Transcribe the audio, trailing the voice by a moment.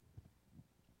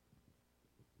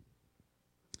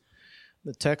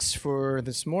The text for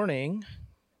this morning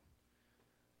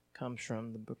comes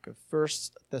from the book of 1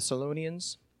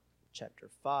 Thessalonians, chapter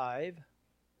 5,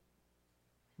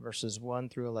 verses 1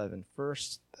 through 11. 1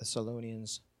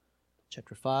 Thessalonians,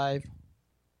 chapter 5,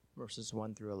 verses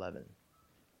 1 through 11.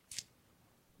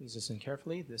 Please listen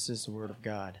carefully. This is the word of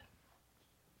God.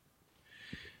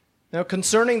 Now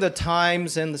concerning the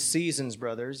times and the seasons,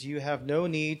 brothers, you have no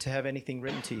need to have anything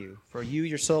written to you, for you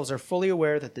yourselves are fully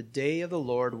aware that the day of the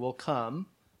Lord will come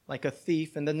like a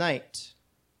thief in the night.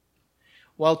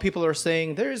 While people are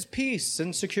saying, there is peace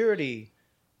and security,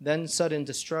 then sudden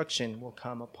destruction will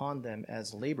come upon them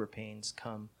as labor pains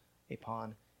come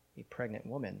upon a pregnant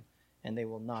woman, and they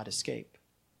will not escape.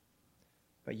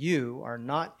 But you are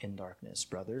not in darkness,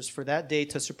 brothers, for that day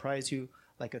to surprise you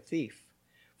like a thief.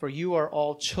 For you are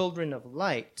all children of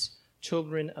light,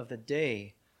 children of the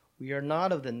day. We are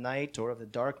not of the night or of the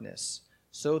darkness.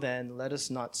 So then, let us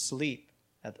not sleep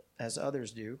as others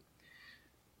do,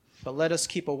 but let us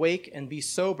keep awake and be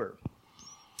sober.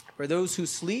 For those who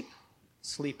sleep,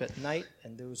 sleep at night,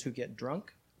 and those who get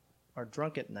drunk are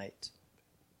drunk at night.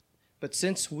 But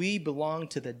since we belong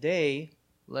to the day,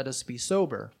 let us be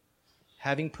sober,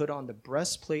 having put on the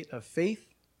breastplate of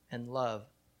faith and love,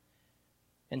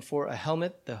 and for a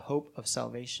helmet, the hope of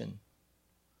salvation.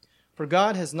 For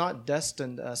God has not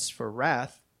destined us for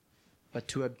wrath, but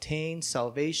to obtain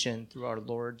salvation through our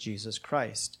Lord Jesus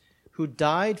Christ, who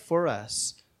died for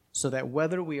us, so that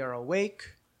whether we are awake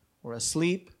or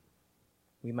asleep,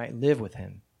 we might live with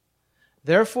him.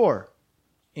 Therefore,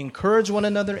 encourage one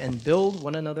another and build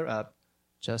one another up,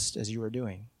 just as you are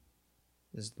doing.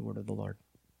 This is the word of the Lord.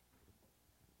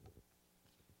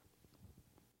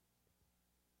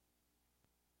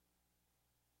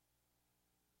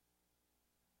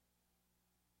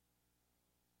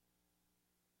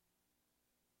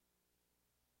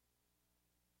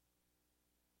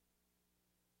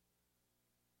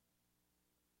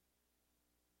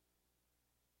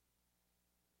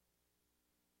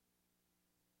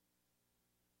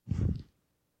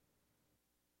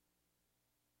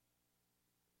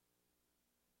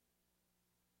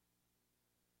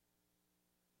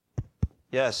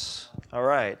 Yes. All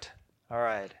right.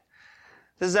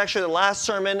 This is actually the last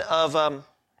sermon of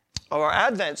our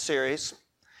Advent series.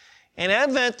 And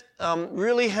Advent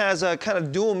really has a kind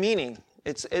of dual meaning.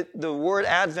 The word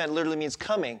Advent literally means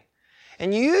coming.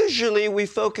 And usually we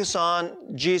focus on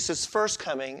Jesus' first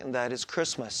coming, and that is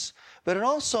Christmas. But it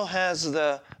also has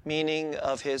the meaning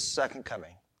of his second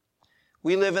coming.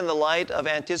 We live in the light of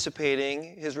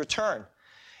anticipating his return.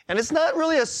 And it's not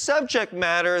really a subject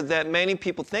matter that many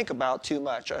people think about too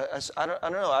much. I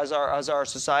don't know, as our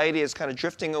society is kind of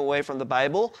drifting away from the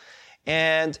Bible,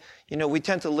 and we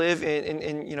tend to live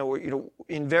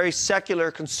in very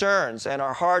secular concerns, and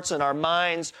our hearts and our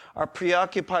minds are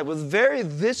preoccupied with very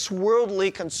this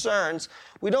worldly concerns.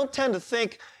 We don't tend to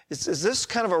think, is this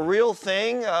kind of a real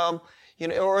thing?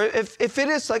 Or if it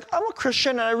is, like, I'm a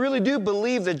Christian and I really do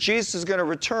believe that Jesus is going to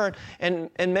return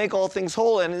and make all things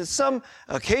whole. And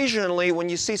occasionally when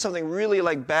you see something really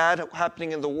like bad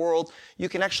happening in the world, you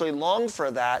can actually long for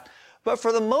that. But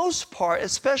for the most part,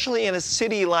 especially in a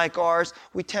city like ours,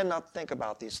 we tend not to think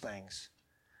about these things.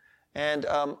 And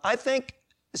I think,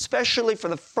 especially for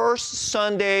the first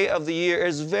Sunday of the year,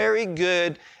 it's very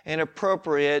good and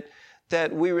appropriate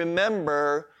that we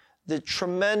remember the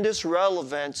tremendous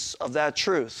relevance of that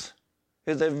truth.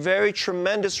 The very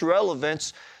tremendous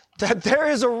relevance that there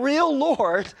is a real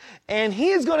Lord, and he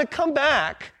is going to come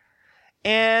back,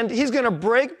 and he's going to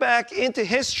break back into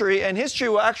history, and history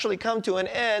will actually come to an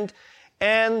end,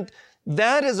 and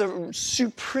that is a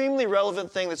supremely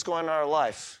relevant thing that's going on in our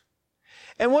life.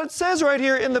 And what it says right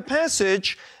here in the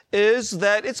passage is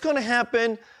that it's going to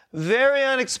happen very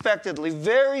unexpectedly,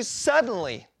 very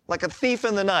suddenly, like a thief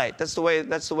in the night. That's the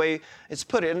way it's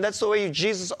put it. And that's the way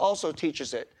Jesus also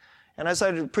teaches it. And I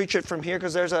decided to preach it from here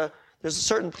because there's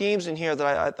certain themes in here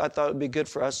that I thought would be good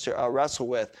for us to wrestle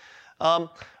with.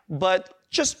 But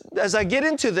just as I get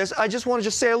into this, I just want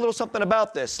to say a little something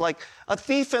about this. Like a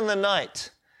thief in the night.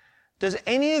 Does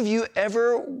any of you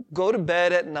ever go to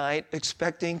bed at night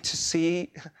expecting to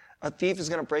see a thief is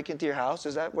going to break into your house?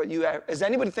 Does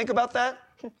anybody think about that?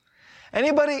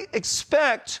 Anybody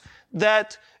expect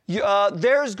that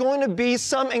there's going to be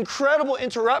some incredible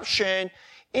interruption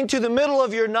into the middle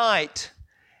of your night,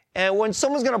 and when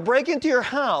someone's going to break into your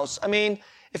house? I mean,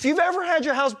 if you've ever had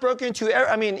your house broken into,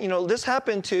 this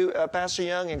happened to Pastor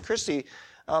Young and Christy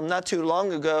not too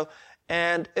long ago,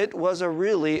 and it was an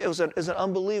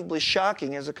unbelievably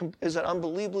shocking,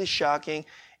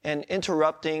 and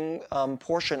interrupting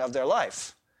portion of their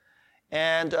life.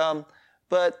 And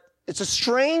but it's a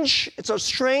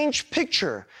strange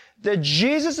picture that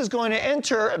Jesus is going to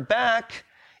enter back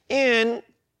in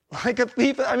like a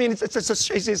thief. I mean,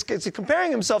 it's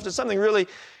comparing himself to something really,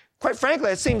 quite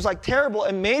frankly, it seems like terrible,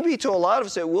 and maybe to a lot of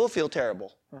us it will feel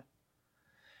terrible.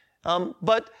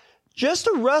 But just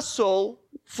to wrestle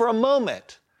for a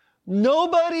moment,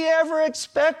 nobody ever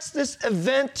expects this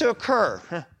event to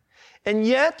occur, and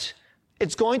yet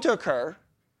it's going to occur,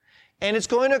 and it's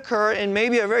going to occur in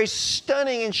maybe a very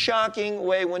stunning and shocking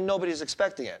way when nobody's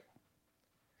expecting it.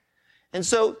 And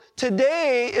so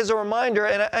today is a reminder,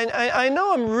 and I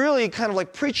know I'm really kind of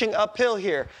like preaching uphill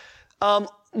here.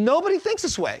 Nobody thinks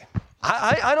this way.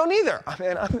 I don't either. I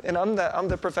mean, I'm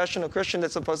the professional Christian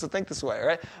that's supposed to think this way,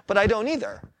 right? But I don't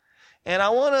either. And I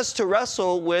want us to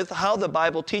wrestle with how the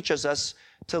Bible teaches us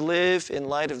to live in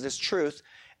light of this truth.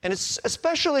 And it's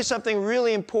especially something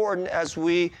really important as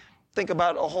we think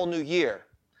about a whole new year.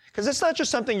 Because it's not just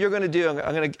something you're going to do.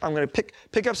 I'm going to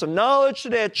pick up some knowledge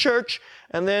today at church,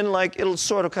 and then like it'll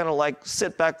sort of kind of like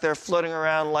sit back there floating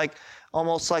around like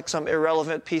almost like some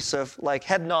irrelevant piece of like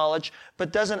head knowledge,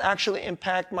 but doesn't actually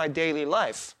impact my daily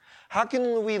life. How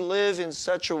can we live in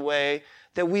such a way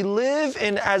that we live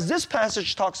in, as this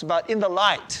passage talks about, in the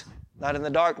light, not in the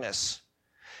darkness?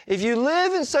 If you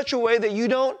live in such a way that you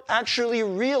don't actually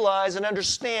realize and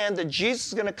understand that Jesus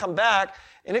is going to come back,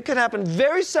 and it could happen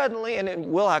very suddenly, and it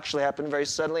will actually happen very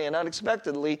suddenly and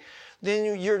unexpectedly,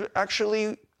 then you're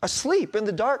actually asleep in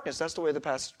the darkness. That's the way the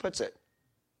passage puts it.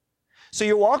 So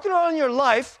you're walking on in your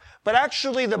life, but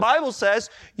actually the Bible says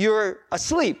you're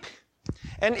asleep.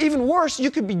 And even worse,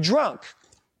 you could be drunk.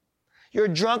 You're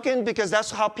drunken because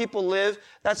that's how people live.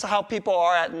 That's how people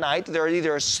are at night. They're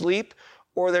either asleep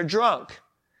or they're drunk.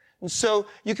 And so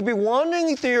you could be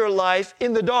wandering through your life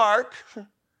in the dark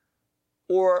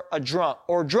or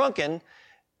drunken,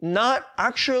 not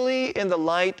actually in the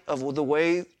light of the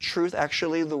way truth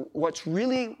actually, what's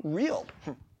really real.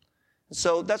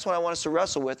 So that's what I want us to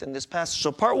wrestle with in this passage.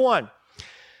 So part one,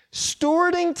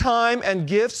 stewarding time and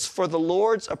gifts for the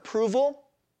Lord's approval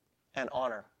and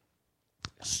honor.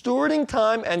 Stewarding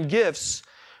time and gifts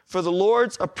for the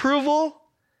Lord's approval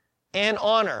and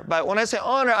honor. But when I say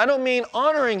honor, I don't mean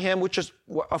honoring him, which is,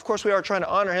 of course we are trying to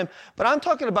honor him, but I'm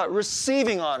talking about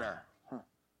receiving honor.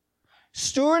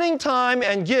 Stewarding time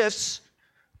and gifts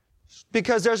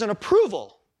because there's an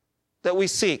approval that we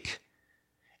seek,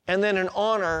 and then an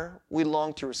honor we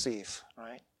long to receive.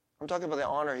 Right? I'm talking about the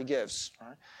honor he gives.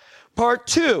 Right? Part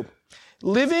two,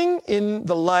 living in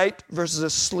the light versus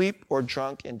asleep or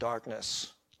drunk in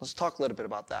darkness. Let's talk a little bit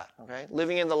about that. Okay?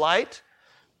 Living in the light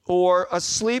or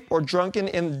asleep or drunken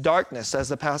in darkness, as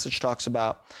the passage talks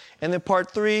about. And then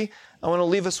part three, I want to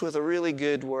leave us with a really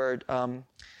good word.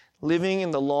 Living in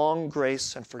the long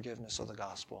grace and forgiveness of the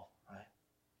gospel. Right?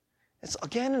 It's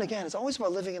again and again, it's always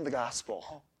about living in the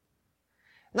gospel.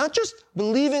 Not just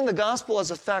believing the gospel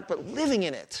as a fact, but living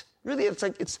in it. Really,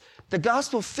 it's the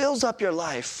gospel fills up your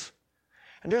life.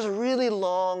 And there's a really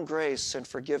long grace and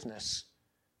forgiveness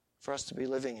for us to be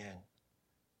living in,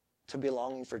 to be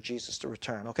longing for Jesus to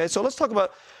return. Okay, so let's talk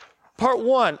about part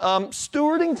one,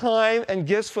 stewarding time and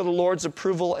gifts for the Lord's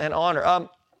approval and honor.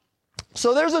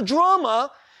 So there's a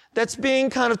drama that's being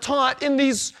kind of taught in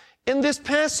this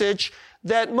passage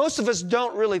that most of us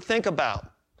don't really think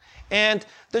about. And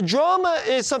the drama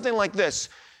is something like this.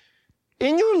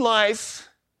 In your life,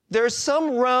 there's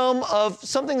some realm of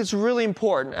something that's really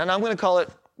important, and I'm going to call it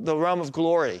the realm of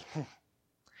glory.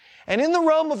 And in the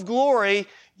realm of glory,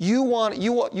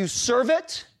 you serve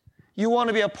it, you want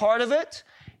to be a part of it,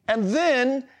 and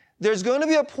then there's going to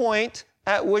be a point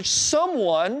at which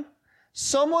someone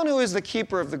who is the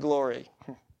keeper of the glory,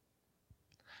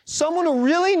 someone who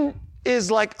really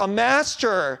is like a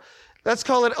master, let's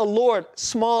call it a Lord,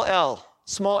 small l,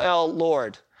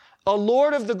 Lord. A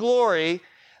Lord of the glory,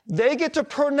 they get to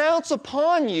pronounce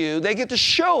upon you, they get to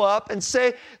show up and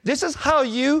say, this is how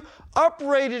you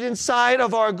operated inside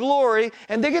of our glory,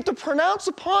 and they get to pronounce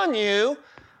upon you,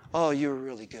 oh, you're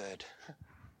really good.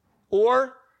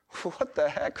 Or, what the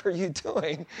heck are you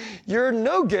doing? You're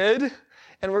no good,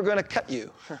 and we're going to cut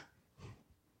you.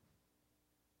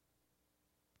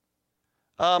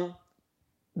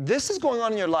 This is going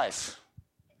on in your life.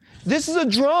 This is a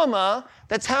drama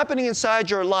that's happening inside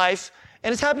your life,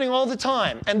 and it's happening all the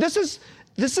time. And this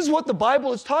is what the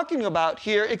Bible is talking about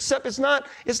here, except it's not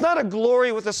a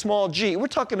glory with a small g. We're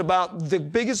talking about the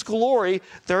biggest glory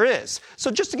there is. So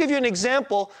just to give you an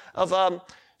example of,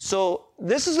 so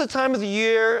this is the time of the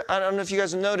year, I don't know if you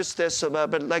guys have noticed this,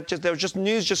 but like there was just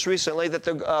news just recently that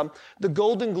the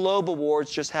Golden Globe Awards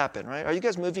just happened, right? Are you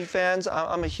guys movie fans?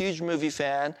 I'm a huge movie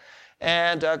fan.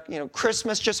 And,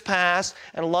 Christmas just passed,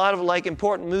 and a lot of like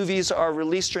important movies are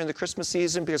released during the Christmas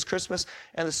season because Christmas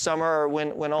and the summer are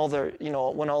when all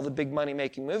the big money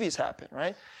making movies happen,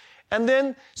 right? And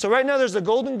then, so right now there's the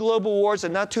Golden Globe Awards,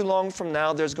 and not too long from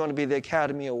now there's going to be the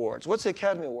Academy Awards. What's the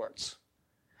Academy Awards?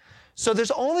 So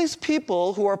there's all these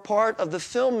people who are part of the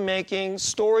filmmaking,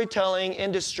 storytelling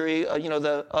industry,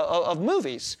 of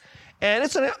movies. And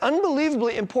it's an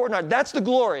unbelievably important art. That's the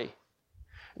glory.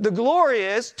 The glory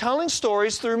is telling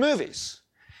stories through movies.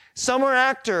 Some are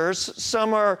actors,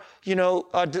 some are,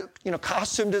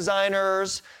 costume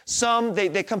designers, some,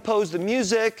 they compose the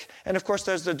music, and of course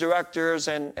there's the directors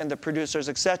and the producers,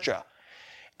 etc.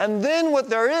 And then what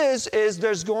there is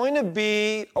there's going to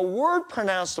be a word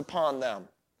pronounced upon them.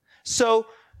 So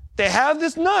they have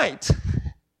this night,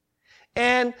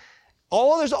 and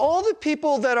there's all the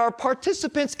people that are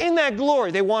participants in that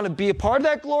glory. They want to be a part of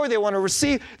that glory. They want to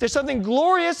receive. There's something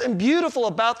glorious and beautiful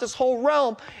about this whole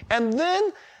realm. And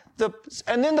then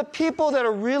the people that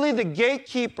are really the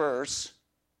gatekeepers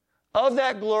of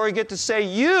that glory get to say,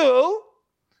 you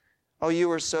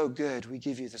were so good. We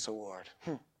give you this award.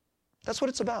 That's what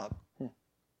it's about.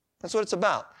 That's what it's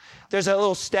about. There's a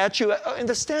little statue. And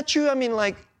the statue,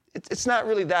 it's not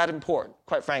really that important,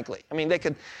 quite frankly.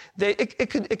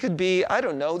 It could be, I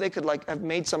don't know, they could have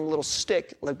made some little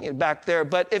stick back there.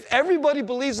 But if everybody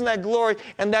believes in that glory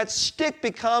and that stick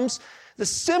becomes the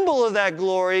symbol of that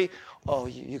glory,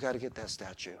 you got to get that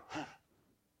statue.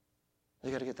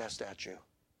 You got to get that statue.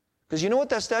 Because you know what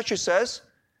that statue says?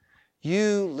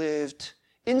 You lived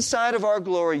inside of our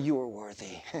glory. You were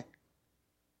worthy.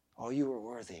 You were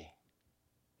worthy.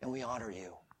 And we honor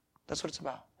you. That's what it's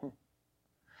about.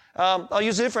 I'll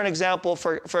use a different example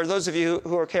for those of you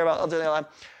who care about other than life.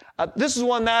 This is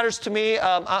one matters to me.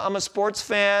 I'm a sports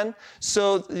fan.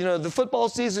 So, the football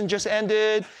season just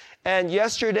ended. And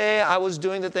yesterday I was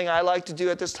doing the thing I like to do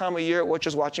at this time of year, which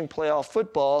is watching playoff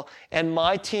football. And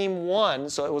my team won.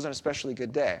 So it was an especially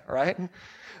good day, right?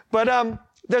 But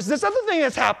there's this other thing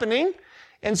that's happening.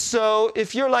 And so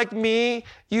if you're like me,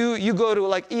 you go to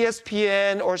like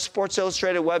ESPN or Sports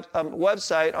Illustrated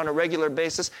website on a regular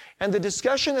basis, and the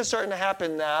discussion that's starting to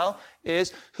happen now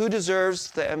is who deserves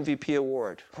the MVP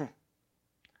award?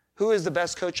 Who is the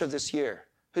best coach of this year?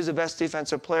 Who's the best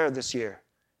defensive player this year?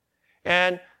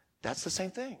 And that's the same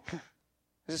thing. It's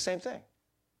the same thing.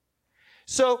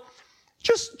 So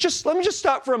just let me just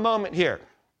stop for a moment here.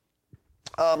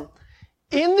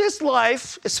 In this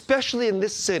life, especially in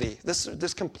this city,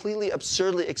 this completely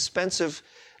absurdly expensive,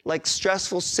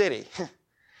 stressful city,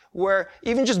 where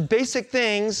even just basic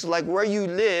things like where you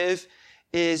live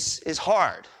is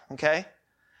hard, okay?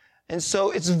 And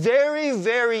so it's very,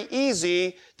 very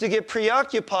easy to get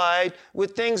preoccupied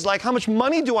with things like how much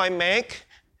money do I make?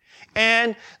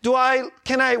 And where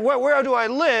do I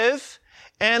live?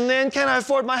 And then can I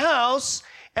afford my house?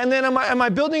 And then am I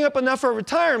building up enough for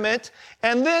retirement?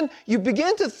 And then you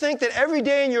begin to think that every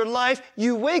day in your life,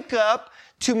 you wake up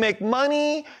to make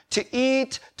money, to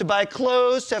eat, to buy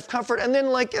clothes, to have comfort, and then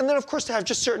of course to have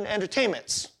just certain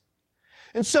entertainments.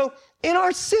 And so in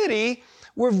our city,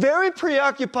 we're very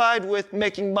preoccupied with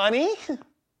making money,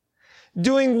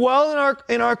 doing well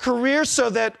in our career so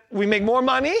that we make more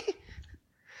money.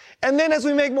 And then as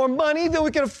we make more money, then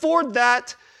we can afford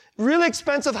that really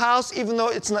expensive house, even though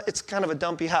it's kind of a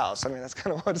dumpy house. That's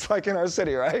kind of what it's like in our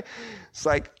city, right? It's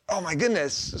like, oh my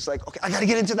goodness. It's like, okay, I got to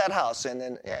get into that house. And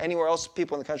then anywhere else,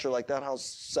 people in the country are like, that house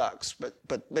sucks,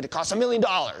 but it costs $1 million.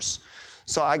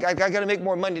 So I got to make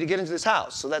more money to get into this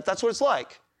house. So that's what it's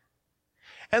like.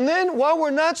 And then while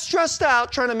we're not stressed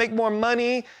out trying to make more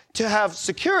money to have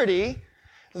security,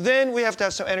 then we have to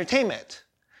have some entertainment.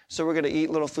 So we're going to eat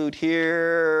little food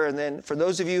here, and then for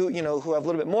those of you, who have a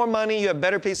little bit more money, you have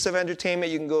better pieces of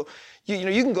entertainment. You can go,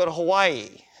 you can go to Hawaii,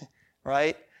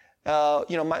 right?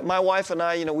 My wife and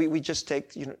I, we just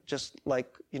take,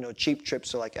 cheap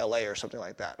trips to like LA or something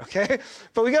like that, okay?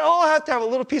 But we all have to have a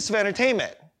little piece of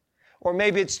entertainment, or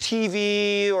maybe it's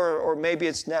TV, or maybe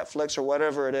it's Netflix or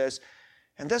whatever it is,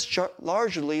 and that's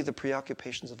largely the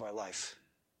preoccupations of our life.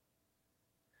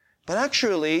 But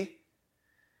actually,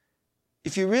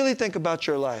 if you really think about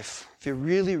your life, if you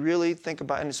really, really think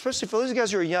about, and especially for those of you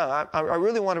guys who are young, I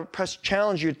really want to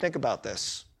challenge you to think about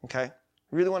this, okay? I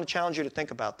really want to challenge you to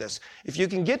think about this. If you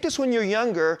can get this when you're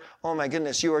younger, oh my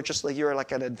goodness, you're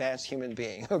like an advanced human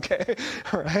being, okay?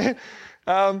 All right?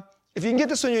 If you can get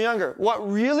this when you're younger,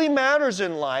 what really matters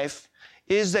in life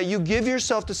is that you give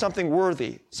yourself to something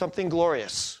worthy, something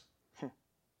glorious.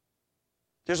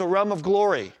 There's a realm of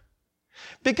glory.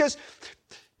 Because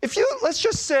let's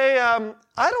just say,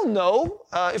 I don't know,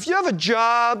 if you have a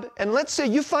job, and let's say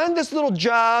you find this little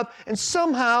job, and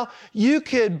somehow you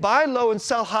could buy low and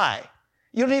sell high.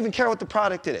 You don't even care what the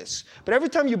product it is. But every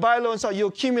time you buy low and sell, you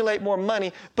accumulate more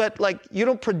money, but you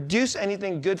don't produce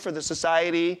anything good for the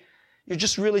society. You're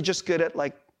just really just good at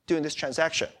doing this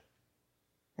transaction.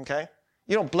 Okay?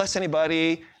 You don't bless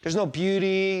anybody. There's no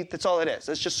beauty. That's all it is.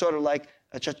 It's just sort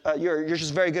of you're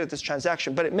just very good at this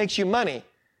transaction, but it makes you money.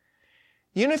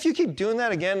 You know, if you keep doing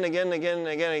that again and again and again and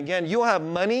again and again, you'll have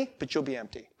money, but you'll be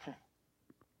empty.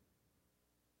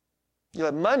 You'll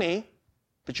have money,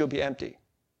 but you'll be empty.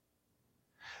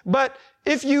 But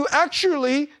if you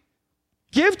actually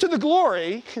give to the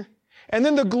glory, and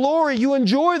then the glory, you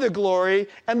enjoy the glory,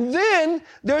 and then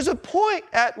there's a point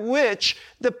at which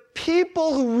the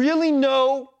people who really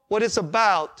know what it's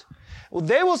about, well,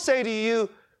 they will say to you,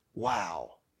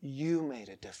 wow, you made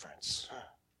a difference.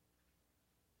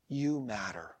 You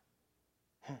matter.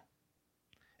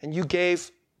 And you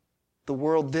gave the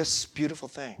world this beautiful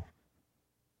thing.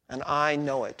 And I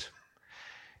know it.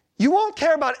 You won't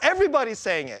care about everybody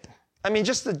saying it. I mean,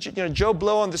 just Joe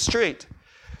Blow on the street.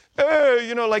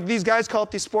 Hey, like these guys call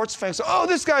up these sports fans. Oh,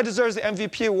 this guy deserves the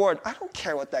MVP award. I don't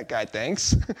care what that guy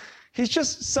thinks. He's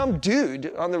just some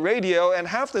dude on the radio, and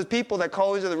half the people that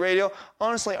call into the radio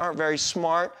honestly aren't very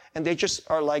smart, and they just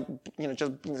are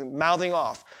just mouthing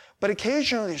off. But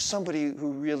occasionally there's somebody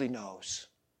who really knows.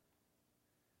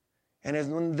 And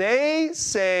when they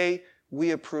say,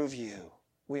 we approve you,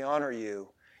 we honor you,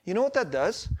 you know what that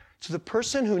does? To the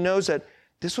person who knows that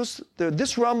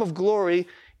this realm of glory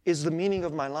is the meaning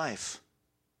of my life.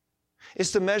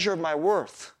 It's the measure of my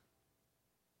worth.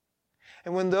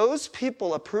 And when those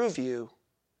people approve you,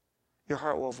 your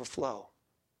heart will overflow.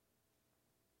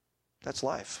 That's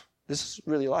life. This is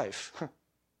really life.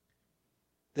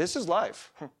 This is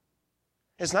life.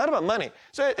 It's not about money.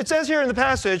 So it says here in the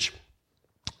passage,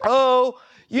 it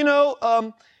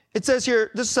says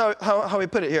here, this is how we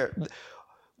put it here.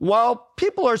 While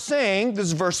people are saying, this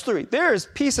is verse 3, there is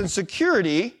peace and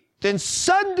security, then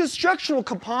sudden destruction will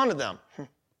come upon them.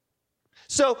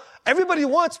 So everybody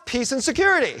wants peace and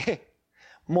security.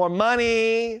 More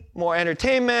money, more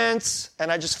entertainments,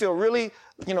 and I just feel really,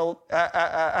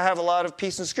 I have a lot of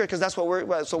peace and security because that's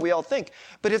what we all think.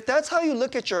 But if that's how you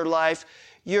look at your life,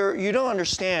 you don't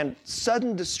understand.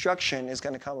 Sudden destruction is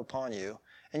going to come upon you,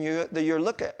 and your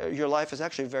look at your life is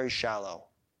actually very shallow.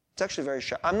 It's actually very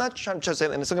shallow. I'm not trying to say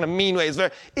that in a mean way.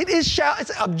 It is shallow.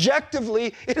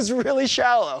 Objectively, it is really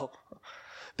shallow.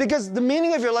 Because the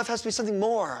meaning of your life has to be something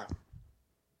more.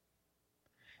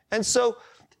 And so,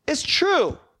 it's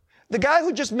true. The guy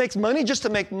who just makes money just to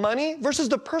make money versus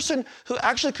the person who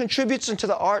actually contributes into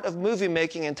the art of movie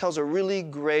making and tells a really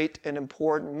great and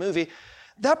important movie,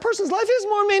 that person's life is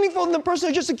more meaningful than the person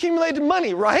who just accumulated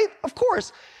money, right? Of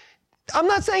course. I'm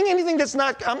not saying anything that's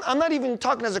not, I'm not even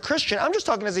talking as a Christian. I'm just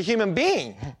talking as a human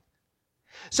being.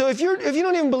 So if you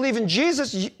don't even believe in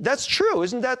Jesus, that's true.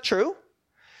 Isn't that true?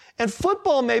 And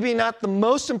football may be not the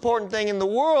most important thing in the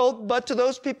world, but to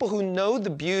those people who know the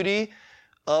beauty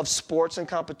of sports and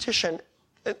competition,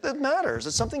 it matters.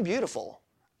 It's something beautiful.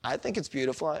 I think it's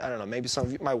beautiful. I don't know. Maybe some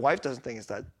of you, my wife doesn't think it's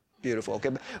that beautiful, okay?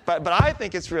 But I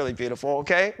think it's really beautiful,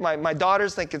 okay? My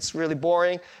daughters think it's really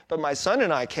boring, but my son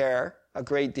and I care a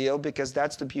great deal because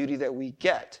that's the beauty that we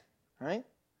get, right?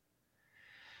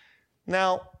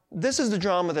 Now, this is the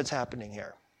drama that's happening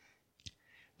here.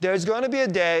 There's going to be a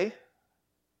day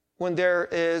when there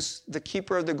is the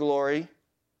keeper of the glory,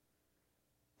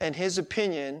 and his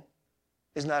opinion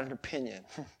is not an opinion.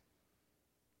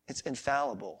 It's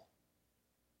infallible.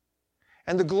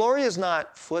 And the glory is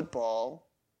not football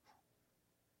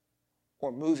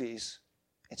or movies,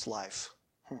 it's life.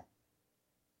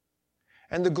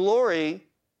 And the glory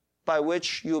by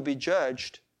which you will be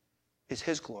judged is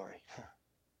his glory,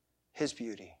 his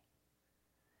beauty.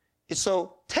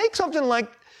 So take something like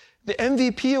the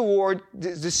MVP award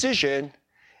decision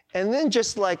and then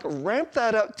just ramp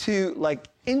that up to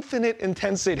infinite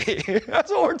intensity. That's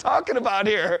what we're talking about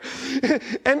here.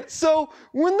 And so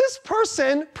when this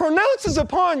person pronounces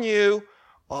upon you,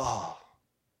 oh,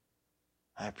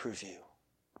 I approve you.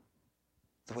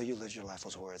 The way you lived your life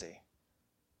was worthy.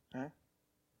 Right?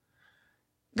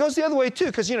 It goes the other way too,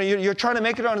 because you're trying to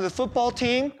make it onto the football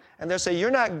team, and they'll say you're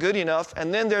not good enough,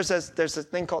 and then there's this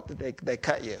thing called they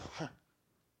cut you.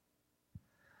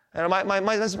 And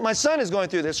my son is going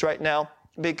through this right now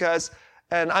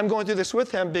and I'm going through this with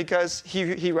him because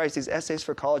he writes these essays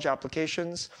for college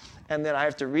applications, and then I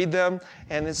have to read them,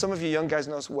 and then some of you young guys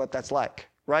know what that's like,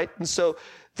 right? And so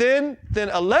then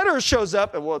a letter shows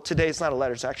up, and well, today it's not a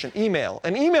letter, it's actually an email.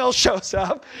 An email shows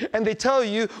up, and they tell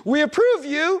you, we approve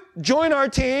you, join our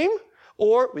team,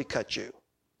 or we cut you.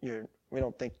 We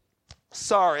don't think,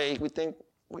 sorry,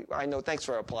 I know, thanks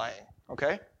for applying,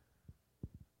 okay?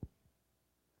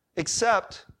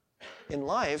 Except in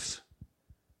life,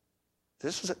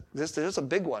 this is a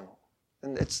big one.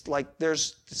 And it's like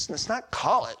it's not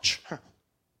college.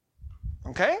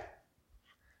 Okay?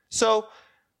 So,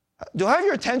 do I have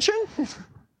your attention?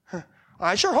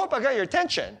 I sure hope I got your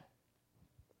attention.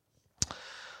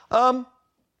 I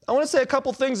want to say a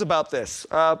couple things about this.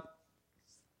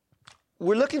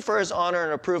 We're looking for his honor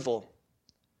and approval.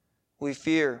 We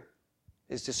fear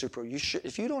his disapproval.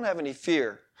 If you don't have any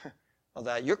fear of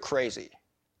that, you're crazy.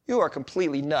 You are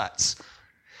completely nuts.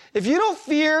 If you don't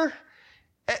fear,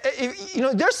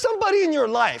 there's somebody in your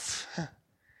life.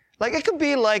 Like it could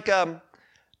be like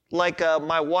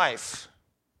my wife.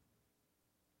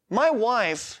 My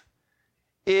wife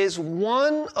is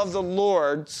one of the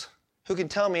Lord's who can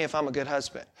tell me if I'm a good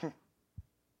husband. And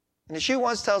if she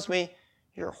once tells me,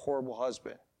 you're a horrible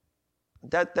husband,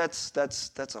 that's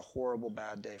a horrible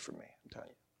bad day for me, I'm telling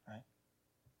you, right?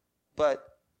 But,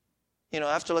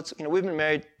 we've been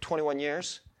married 21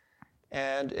 years,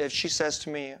 and if she says to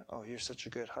me, oh, you're such a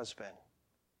good husband, I'm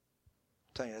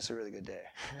telling you, that's a really good day.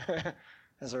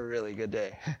 That's a really good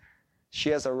day. She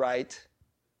has a right,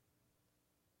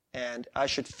 and I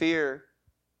should fear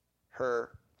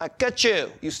her. I cut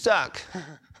you. You suck.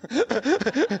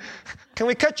 Can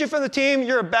we cut you from the team?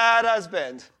 You're a bad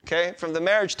husband. Okay, from the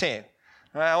marriage team.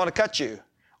 All right, I want to cut you.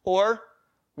 Or,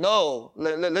 no,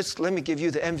 let me give you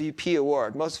the MVP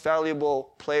award, most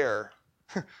valuable player.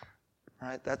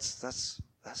 Right? That's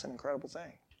an incredible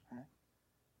thing. Right?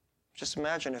 Just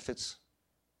imagine if it's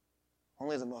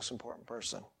only the most important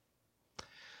person.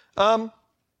 I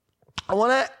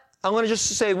want to just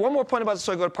say one more point about this,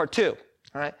 so I go to part 2.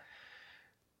 All right.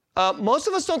 Most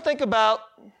of us don't think about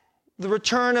the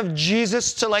return of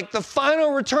Jesus to like the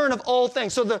final return of all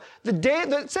things. So the day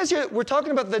that it says here, we're talking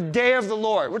about the day of the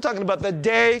Lord. We're talking about the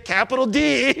day, capital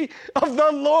D, of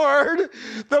the Lord.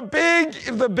 The big.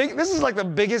 This is like the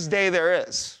biggest day there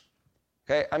is.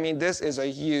 Okay, I mean this is a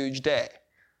huge day.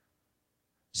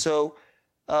 So,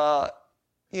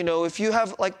 if you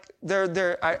have like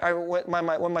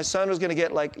when my son was going to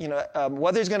get like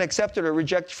whether he's going to accept it or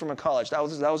reject it from a college, that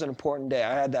was an important day.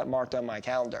 I had that marked on my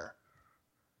calendar.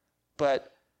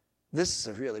 But this is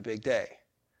a really big day.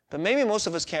 But maybe most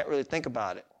of us can't really think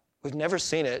about it. We've never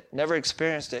seen it, never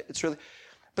experienced it.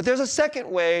 But there's a second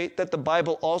way that the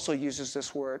Bible also uses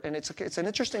this word, and it's an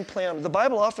interesting play on it. The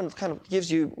Bible often kind of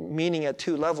gives you meaning at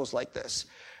 2 levels like this.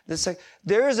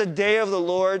 There is a day of the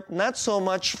Lord, not so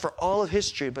much for all of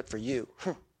history, but for you.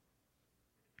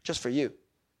 Just for you.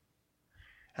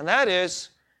 And that is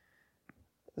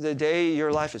the day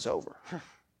your life is over.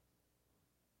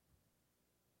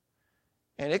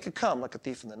 And it could come like a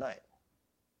thief in the night.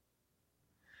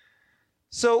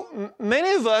 So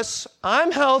many of us,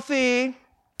 I'm healthy,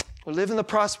 we live in the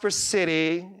prosperous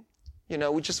city. We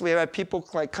have people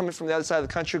like coming from the other side of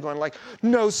the country going like,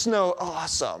 no snow,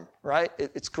 awesome, right?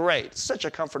 It's great. It's such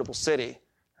a comfortable city,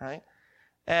 right?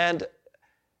 And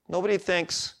nobody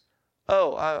thinks,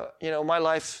 my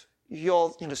life, you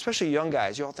all, especially young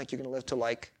guys, you all think you're going to live to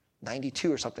like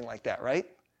 92 or something like that, right?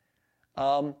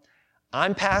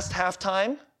 I'm past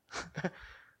halftime,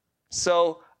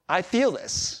 so I feel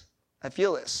this.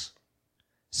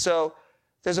 So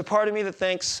there's a part of me that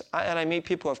thinks, and I meet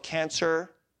people who have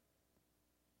cancer.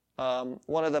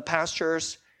 One of the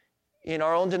pastors in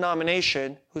our own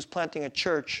denomination who's planting a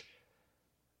church,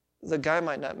 the guy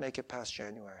might not make it past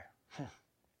January.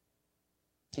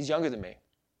 He's younger than me.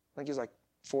 I think he's like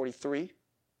 43.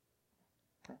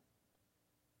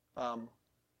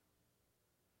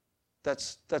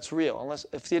 That's real.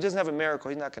 If he doesn't have a miracle,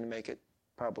 he's not going to make it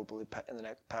probably in the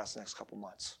next couple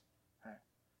months. Right.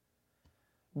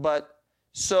 But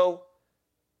so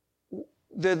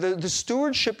the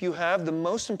stewardship you have, the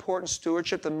most important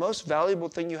stewardship, the most valuable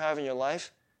thing you have in your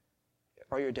life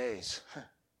are your days,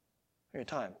 your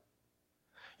time.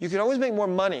 You can always make more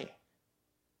money,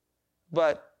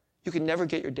 but you can never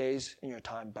get your days and your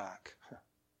time back.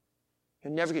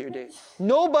 You'll never get your days.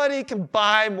 Nobody can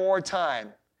buy more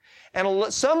time.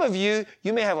 And some of you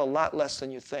may have a lot less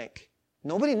than you think.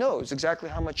 Nobody knows exactly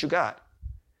how much you got.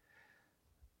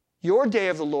 Your day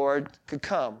of the Lord could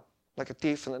come like a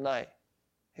thief in the night.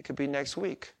 It could be next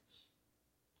week.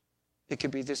 It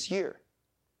could be this year.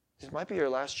 It might be your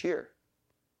last year.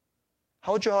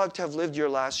 How would you like to have lived your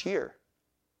last year?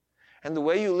 And the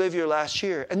way you live your last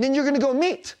year, and then you're going to go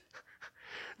meet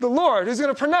the Lord who's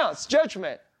going to pronounce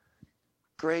judgment.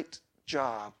 Great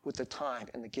job with the time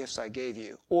and the gifts I gave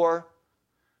you. Or,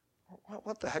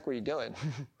 what the heck were you doing?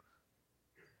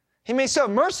 He may still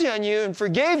have mercy on you and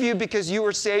forgave you because you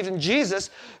were saved in Jesus,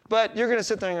 but you're going to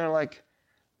sit there and you're like,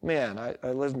 man,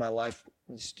 I lived my life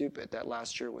stupid. That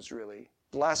last year was really,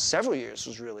 the last several years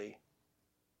was really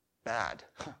bad.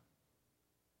 So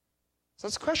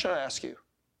that's the question I ask you.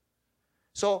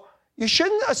 So you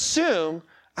shouldn't assume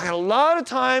I got a lot of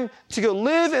time to go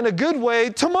live in a good way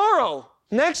tomorrow,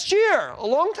 next year, a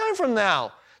long time from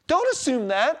now. Don't assume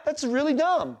that. That's really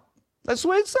dumb. That's the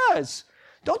way it says.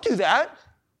 Don't do that.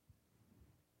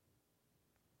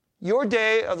 Your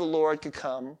day of the Lord could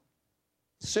come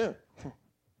soon,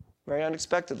 very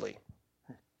unexpectedly.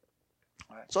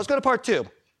 All right, so let's go to part 2.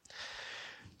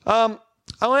 I want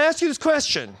to ask you this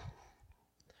question.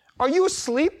 Are you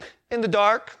asleep in the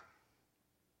dark?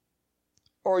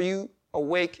 Or are you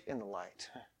awake in the light?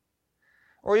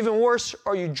 Or even worse,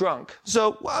 are you drunk?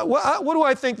 So what do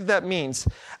I think that means?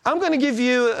 I'm going to give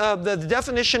you the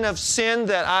definition of sin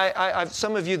that I've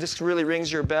some of you, this really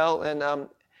rings your bell,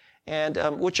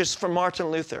 and which is from Martin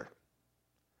Luther.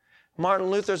 Martin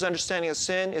Luther's understanding of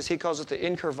sin is he calls it the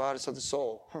incurvatus of the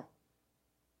soul.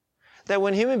 That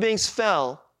when human beings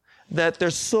fell, that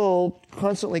their soul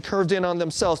constantly curved in on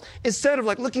themselves, instead of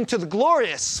like looking to the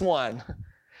glorious one,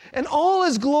 and all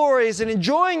his glories and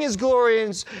enjoying his glory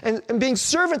and being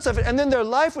servants of it, and then their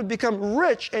life would become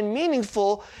rich and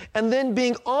meaningful, and then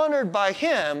being honored by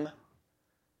him.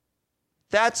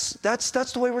 That's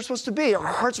the way we're supposed to be. Our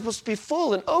hearts are supposed to be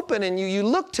full and open, and you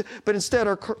look to, but instead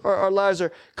our lives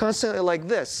are constantly like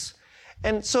this.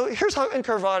 And so here's how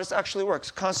incurvatus actually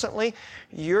works. Constantly,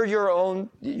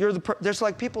 there's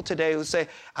like people today who say,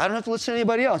 I don't have to listen to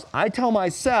anybody else. I tell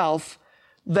myself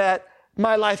that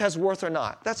my life has worth or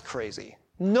not. That's crazy.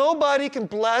 Nobody can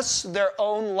bless their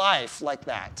own life like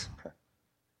that.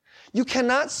 You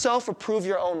cannot self-approve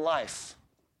your own life.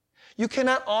 You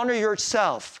cannot honor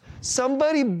yourself.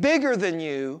 Somebody bigger than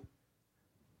you,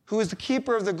 who is the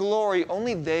keeper of the glory,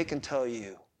 only they can tell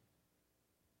you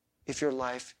if your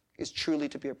life is truly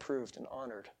to be approved and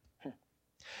honored.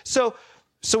 So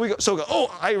we go,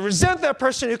 oh, I resent that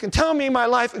person who can tell me my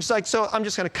life. It's like, so I'm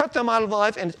just going to cut them out of my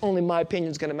life, and only my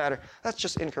opinion is going to matter. That's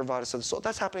just incurvatus of the soul.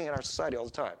 That's happening in our society all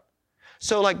the time.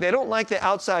 So like they don't like the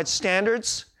outside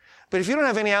standards, but if you don't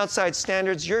have any outside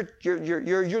standards, you're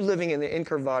living in the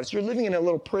incurvatus. You're living in a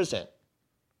little prison.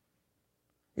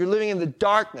 You're living in the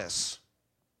darkness.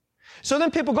 So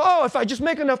then people go, oh, if I just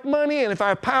make enough money and if I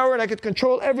have power and I could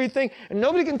control everything and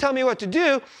nobody can tell me what to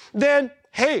do, then,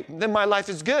 hey, then my life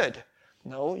is good.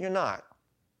 No, you're not.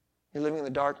 You're living in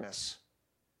the darkness.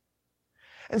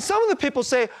 And some of the people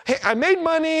say, hey, I made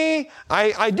money,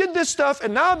 I did this stuff,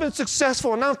 and now I've been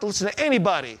successful, and now I don't have to listen to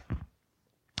anybody.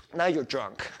 Now you're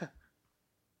drunk.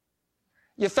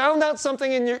 You found out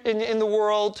something in the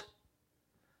world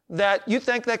that you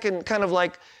think that can kind of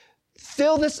like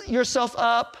fill yourself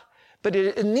up, but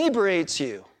it inebriates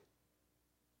you.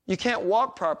 You can't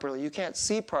walk properly, you can't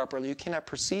see properly, you cannot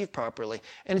perceive properly.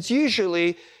 And it's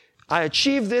usually, I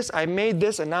achieved this, I made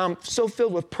this, and now I'm so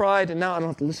filled with pride, and now I don't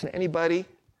have to listen to anybody.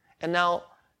 And now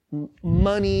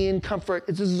money and comfort,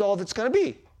 this is all that's going to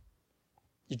be.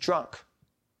 You're drunk.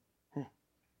 And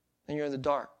you're in the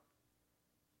dark.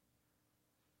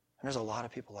 And there's a lot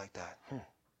of people like that.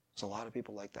 There's a lot of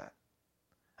people like that.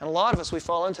 And a lot of us, we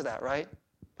fall into that, right?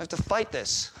 We have to fight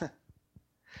this.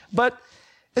 But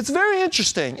it's very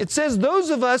interesting. It says, those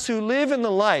of us who live in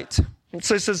the light.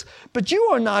 So it says, but you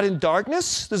are not in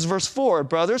darkness. This is verse 4,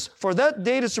 brothers. For that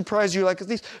day to surprise you like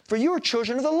these. For you are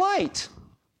children of the light.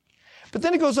 But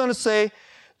then it goes on to say,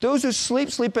 those who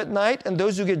sleep at night, and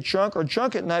those who get drunk are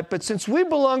drunk at night. But since we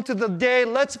belong to the day,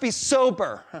 let's be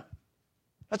sober.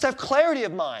 Let's have clarity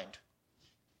of mind.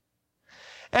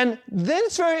 And then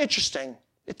it's very interesting.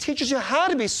 It teaches you how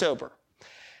to be sober.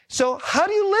 So how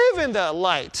do you live in the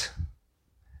light?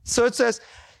 So it says,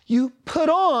 you put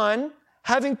on,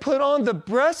 having put on the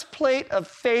breastplate of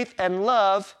faith and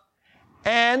love,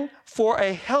 and for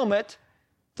a helmet,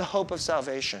 the hope of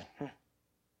salvation.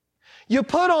 You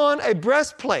put on a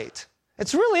breastplate.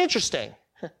 It's really interesting.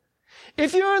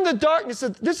 If you're in the darkness,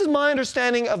 this is my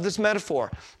understanding of this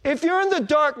metaphor. If you're in the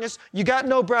darkness, you got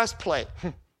no breastplate.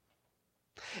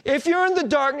 If you're in the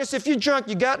darkness, if you're drunk,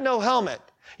 you got no helmet.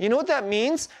 You know what that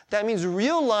means? That means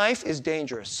real life is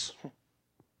dangerous.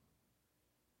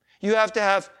 You have to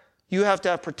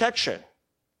have protection.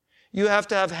 You have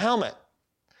to have a helmet.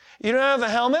 You don't have a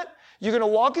helmet, you're going to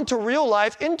walk into real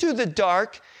life, into the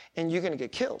dark, and you're going to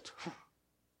get killed.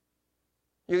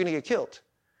 You're going to get killed.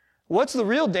 What's the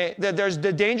real danger? There's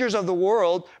the dangers of the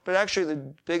world, but actually the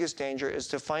biggest danger is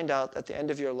to find out at the end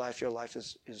of your life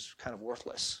is kind of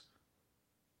worthless.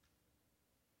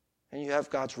 And you have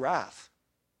God's wrath.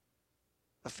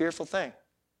 A fearful thing.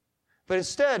 But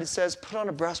instead, it says, put on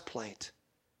a breastplate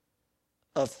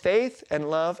of faith and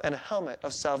love and a helmet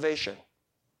of salvation.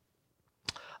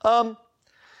 You're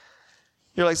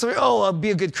like, I'll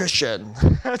be a good Christian.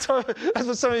 That's what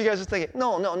some of you guys are thinking.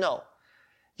 No.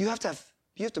 You have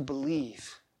to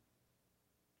believe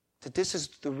that this is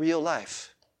the real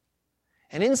life.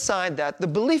 And inside that, the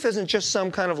belief isn't just some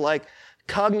kind of like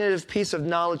cognitive piece of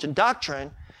knowledge and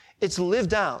doctrine. It's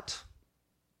lived out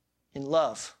in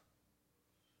love.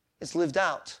 It's lived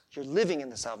out. You're living in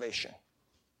the salvation.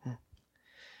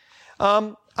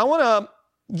 I want to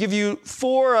give you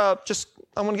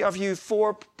I want to offer you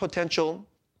 4 potential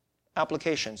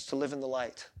applications to live in the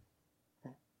light.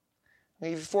 I'm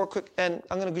going to give you 4 quick, and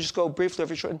I'm going to just go briefly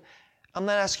over each one. I'm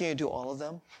not asking you to do all of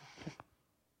them.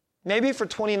 Maybe for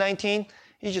 2019,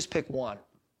 you just pick one.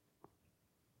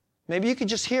 Maybe you could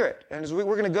just hear it. And we're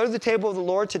going to go to the table of the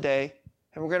Lord today,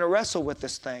 and we're going to wrestle with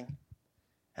this thing.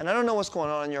 And I don't know what's going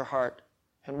on in your heart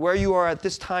and where you are at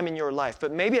this time in your life.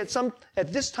 But maybe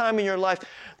at this time in your life,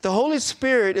 the Holy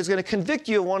Spirit is going to convict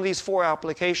you of one of these 4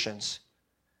 applications.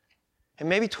 And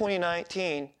maybe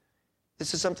 2019,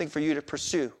 this is something for you to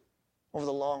pursue over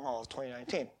the long haul of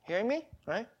 2019. Hearing me?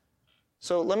 Right?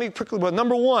 So let me quickly,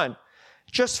 number 1,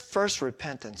 just first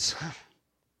repentance.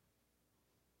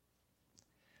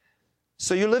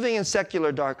 So you're living in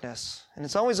secular darkness, and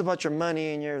it's always about your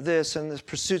money and your this and the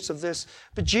pursuits of this.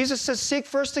 But Jesus says, seek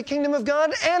first the kingdom of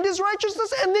God and his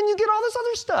righteousness, and then you get all this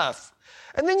other stuff.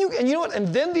 And then you know what? And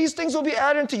then these things will be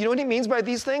added to you. You know what he means by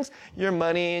these things? Your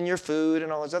money and your food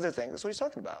and all those other things. That's what he's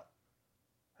talking about.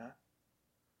 Huh?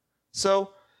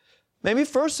 So maybe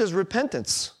first is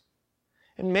repentance.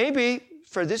 And maybe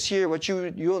for this year, you're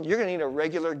going to need a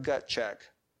regular gut check.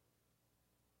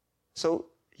 So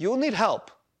you'll need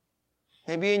help.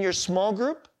 Maybe in your small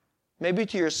group, maybe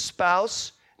to your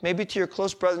spouse, maybe to your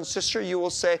close brother and sister, you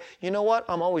will say, you know what?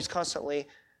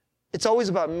 It's always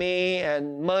about me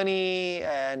and money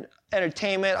and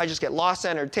entertainment. I just get lost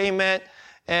in entertainment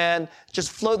and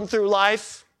just floating through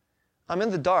life. I'm in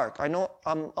the dark. I know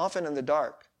I'm often in the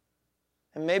dark.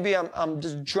 And maybe I'm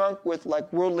just drunk with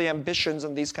like worldly ambitions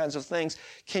and these kinds of things.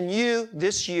 Can you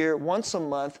this year, once a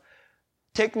month,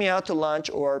 take me out to lunch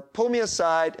or pull me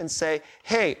aside and say,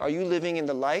 hey, are you living in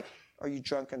the light or are you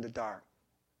drunk in the dark?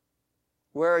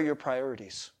 Where are your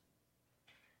priorities?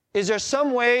 Is there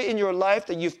some way in your life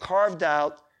that you've carved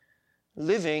out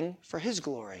living for his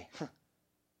glory?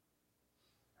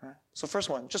 So first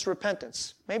one, just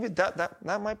repentance. Maybe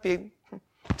that might be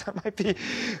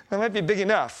big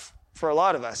enough for a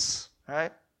lot of us,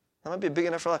 right? That might be big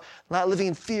enough for a lot. Not living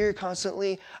in fear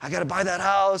constantly. I got to buy that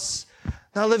house.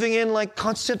 Not living in like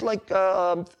constant I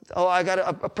got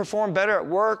to perform better at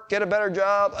work, get a better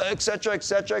job,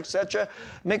 etc.,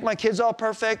 make my kids all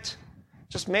perfect.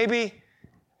 Just maybe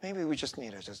we just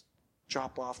need to just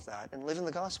drop off that and live in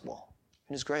the gospel,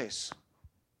 in his grace.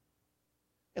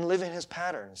 And live in his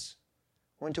patterns.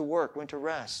 When to work, when to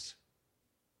rest,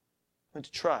 when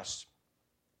to trust.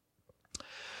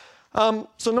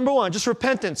 So number 1, just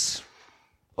repentance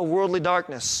of worldly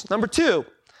darkness. Number 2,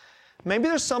 maybe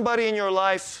there's somebody in your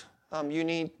life you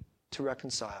need to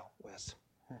reconcile with.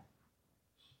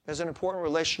 There's an important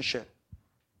relationship.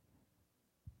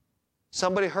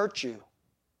 Somebody hurt you.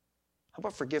 How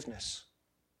about forgiveness?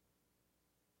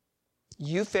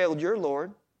 You failed your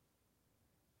Lord,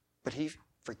 but he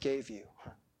forgave you.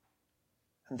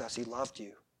 And thus he loved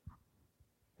you.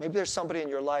 Maybe there's somebody in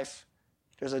your life,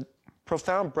 there's a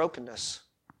profound brokenness.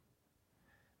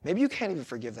 Maybe you can't even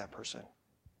forgive that person.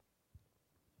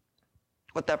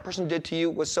 What that person did to you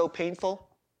was so painful.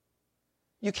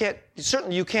 You can't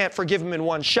forgive them in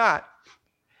one shot.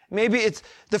 Maybe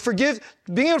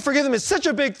being able to forgive them is such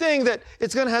a big thing that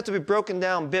it's going to have to be broken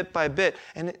down bit by bit.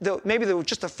 And maybe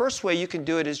just the first way you can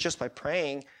do it is just by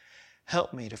praying,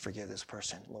 help me to forgive this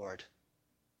person, Lord.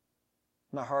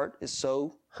 My heart is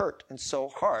so hurt and so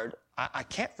hard, I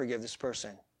can't forgive this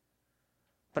person.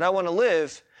 But I want to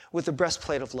live with the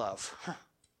breastplate of love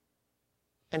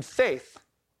and faith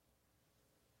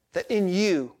that in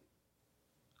you,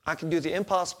 I can do the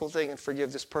impossible thing and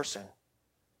forgive this person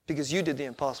because you did the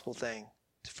impossible thing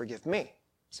to forgive me.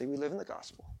 See, we live in the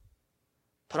gospel.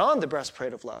 Put on the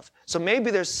breastplate of love. So maybe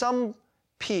there's some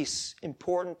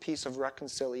important piece of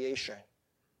reconciliation.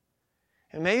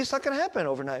 And maybe it's not going to happen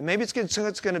overnight. Maybe it's going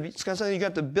to be something you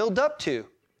got to build up to.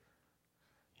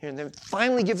 And then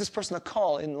finally give this person a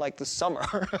call in like the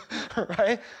summer,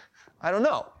 right? I don't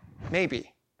know.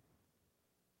 Maybe.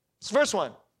 It's the first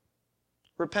one.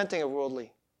 Repenting of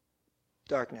worldly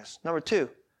darkness. Number 2,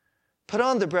 put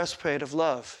on the breastplate of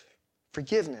love,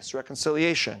 forgiveness,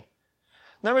 reconciliation.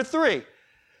 Number 3,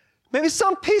 maybe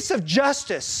some piece of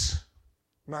justice,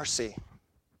 mercy.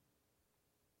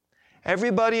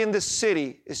 Everybody in this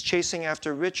city is chasing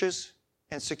after riches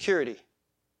and security.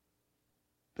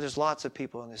 But there's lots of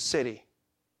people in this city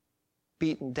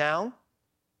beaten down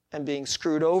and being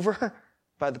screwed over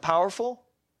by the powerful.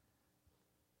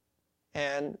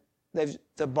 And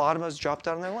the bottom has dropped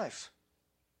out in their life.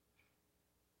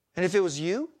 And if it was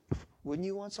you, wouldn't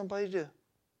you want somebody to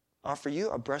offer you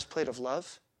a breastplate of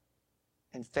love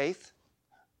and faith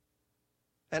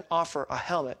and offer a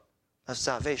helmet of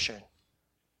salvation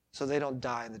so they don't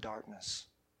die in the darkness?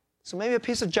 So maybe a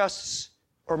piece of justice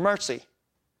or mercy,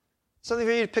 something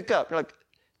for you to pick up. You're like,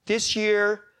 this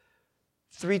year,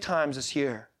 3 times this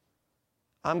year,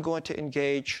 I'm going to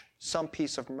engage some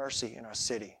piece of mercy in our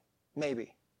city.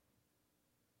 Maybe.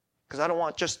 Because I don't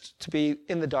want just to be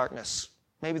in the darkness.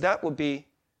 Maybe that would be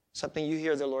something you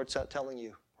hear the Lord telling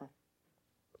you.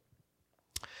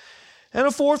 And a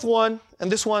 4th one, and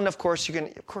this one, of course, I'm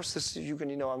going to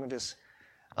this.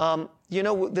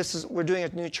 We're doing a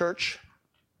new church.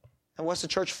 And what's the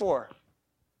church for?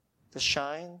 To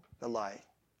shine the light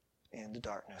in the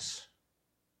darkness.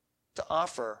 To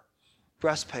offer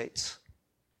breastplates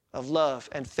of love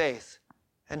and faith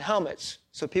and helmets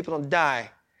so people don't die.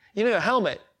 You need a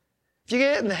helmet. If you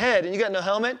get hit in the head and you got no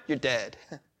helmet, you're dead.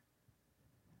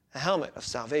 A helmet of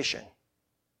salvation,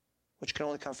 which can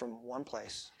only come from one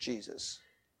place, Jesus.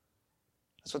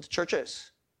 That's what the church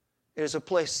is. It is a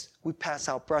place we pass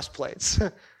out breastplates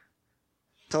to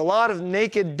a lot of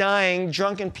naked, dying,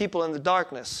 drunken people in the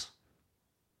darkness.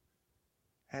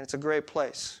 And it's a great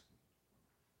place.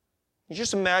 You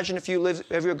just imagine if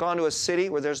you've gone to a city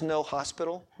where there's no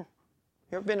hospital.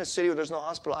 You ever been in a city where there's no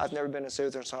hospital? I've never been in a city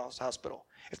where there's no hospital.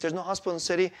 If there's no hospital in the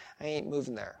city, I ain't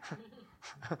moving there.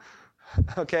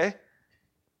 Okay?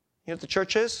 You know what the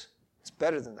church is? It's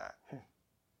better than that.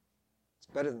 It's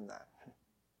better than that.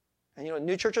 And you know what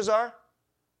new churches are?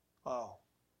 Oh,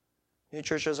 new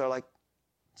churches are like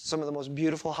some of the most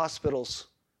beautiful hospitals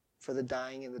for the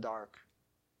dying in the dark.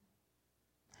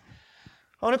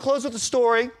 I want to close with a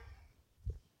story.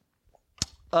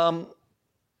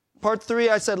 Part 3,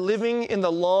 I said, living in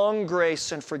the long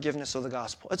grace and forgiveness of the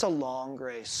gospel. It's a long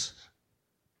grace.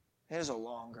 It is a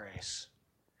long grace.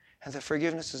 And the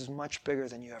forgiveness is much bigger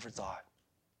than you ever thought.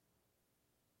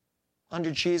 Under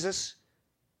Jesus,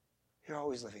 you're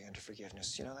always living under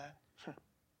forgiveness. You know that?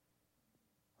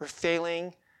 We're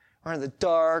failing. We're in the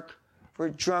dark. We're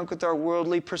drunk with our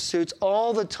worldly pursuits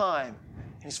all the time.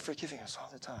 And He's forgiving us all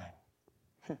the time.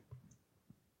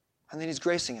 And then He's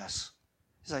gracing us.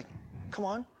 He's like, come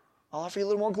on. I'll offer you a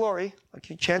little more glory. I'll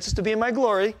give you chances to be in my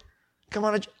glory. Come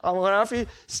on, I'm going to offer you,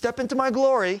 step into my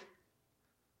glory,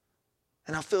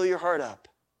 and I'll fill your heart up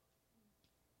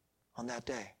on that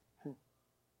day. I'll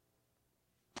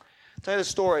tell you the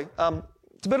story.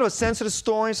 It's a bit of a sensitive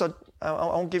story, so I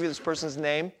won't give you this person's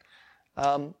name,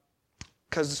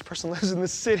 because this person lives in the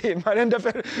city and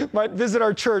might visit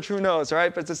our church. Who knows,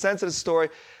 right? But it's a sensitive story.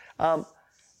 I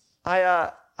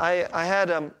had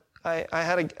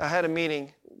a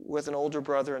meeting with an older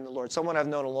brother in the Lord, someone I've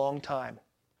known a long time.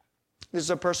 This is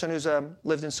a person who's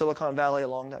lived in Silicon Valley a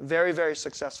long time, very, very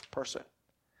successful person.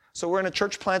 So we're in a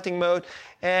church planting mode,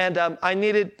 and I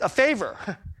needed a favor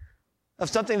of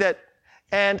something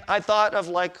and I thought of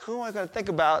like, who am I going to think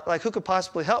about? Like, who could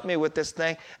possibly help me with this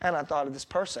thing? And I thought of this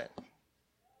person.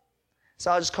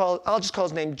 So I'll just call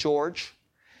his name George.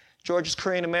 George is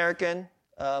Korean American.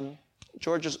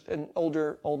 George is an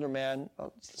older man.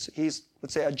 He's,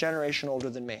 let's say, a generation older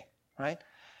than me, right?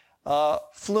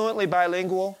 Fluently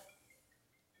bilingual,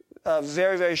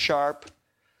 very, very sharp.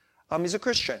 He's a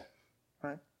Christian,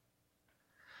 right?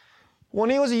 When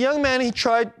he was a young man, he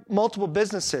tried multiple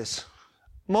businesses.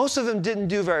 Most of them didn't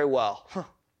do very well.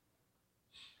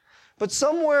 But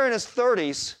somewhere in his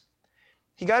 30s,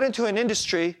 he got into an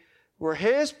industry where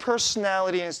his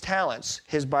personality and his talents,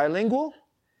 his bilingual,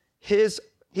 he's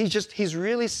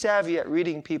really savvy at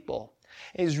reading people.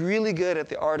 And he's really good at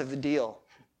the art of the deal.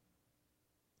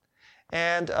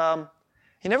 And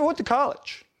he never went to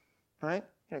college, right?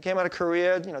 Came out of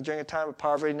Korea, during a time of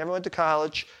poverty, never went to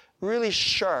college, really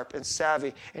sharp and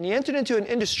savvy. And he entered into an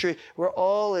industry where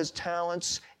all his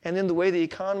talents and then the way the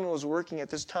economy was working at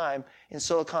this time in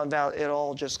Silicon Valley, it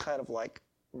all just kind of like,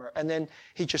 and then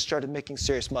he just started making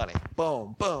serious money.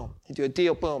 Boom, boom. He'd do a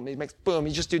deal, boom. He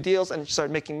just do deals and he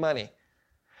started making money.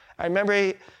 I remember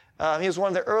he was one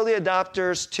of the early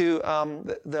adopters to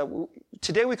the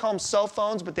today we call them cell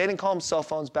phones, but they didn't call them cell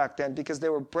phones back then because they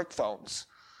were brick phones.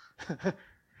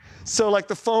 So like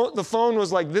the phone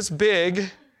was like this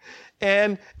big,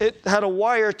 and it had a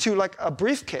wire to like a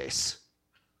briefcase.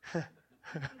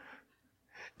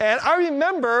 And I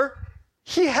remember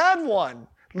he had one.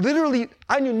 Literally,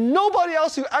 I knew nobody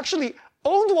else who actually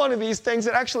owned one of these things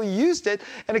and actually used it.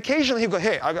 And occasionally he'd go,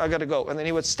 hey, I got to go. And then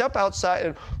he would step outside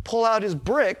and pull out his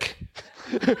brick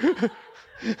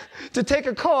to take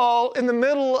a call in the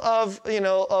middle of,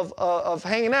 of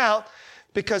hanging out,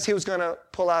 because he was going to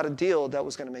pull out a deal that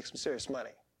was going to make some serious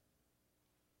money.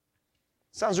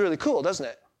 Sounds really cool, doesn't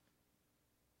it?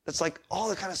 That's like all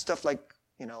the kind of stuff like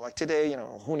today,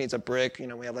 who needs a brick?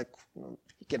 We have you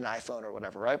get an iPhone or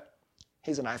whatever, right?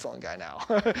 He's an iPhone guy now,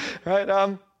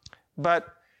 right?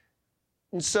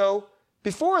 And so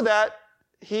before that,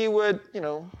 he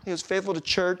was faithful to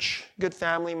church, good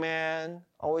family man,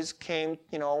 always came,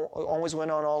 always went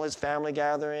on all his family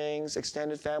gatherings,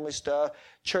 extended family stuff,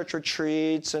 church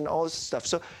retreats, and all this stuff.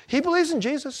 So he believes in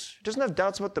Jesus. He doesn't have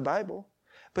doubts about the Bible,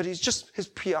 but he's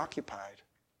preoccupied.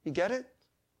 You get it?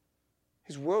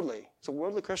 He's worldly. He's a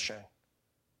worldly Christian.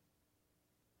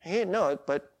 He didn't know it,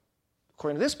 but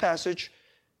according to this passage,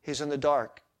 he's in the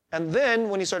dark. And then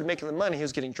when he started making the money, he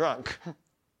was getting drunk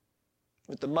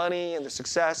with the money and the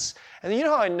success. And you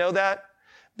know how I know that?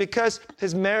 Because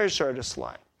his marriage started to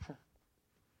slide.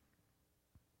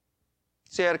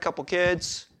 So he had a couple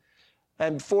kids.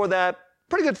 And before that,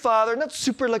 pretty good father. Not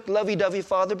super lovey-dovey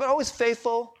father, but always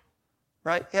faithful.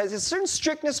 Right? He has a certain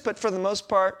strictness, but for the most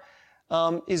part,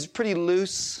 he's pretty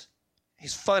loose.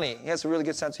 He's funny. He has a really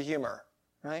good sense of humor.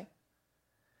 Right?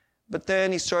 But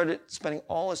then he started spending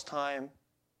all his time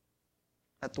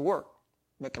at the work,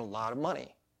 making a lot of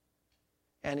money.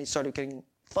 And he started getting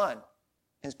fun.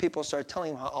 And people started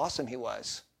telling him how awesome he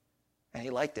was. And he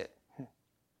liked it.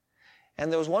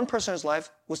 And there was one person in his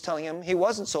life who was telling him he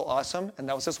wasn't so awesome, and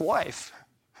that was his wife.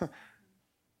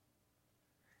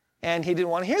 And he didn't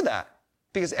want to hear that,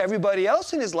 because everybody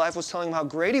else in his life was telling him how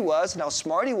great he was and how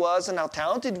smart he was and how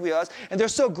talented he was. And they're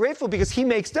so grateful because he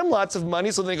makes them lots of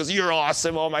money. So then he goes, you're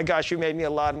awesome. Oh my gosh, you made me a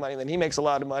lot of money. And then he makes a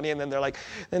lot of money. And then they're like,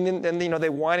 and then they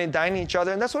wine and dine each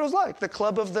other. And that's what it was like, the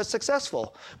club of the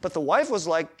successful. But the wife was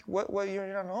like, what you're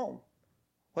not home.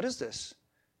 What is this?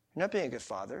 You're not being a good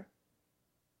father.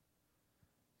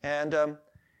 And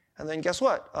then guess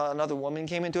what? Another woman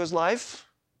came into his life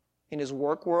in his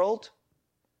work world.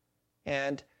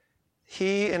 And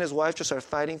he and his wife just started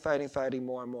fighting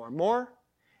more and more and more.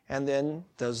 And then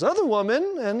there's other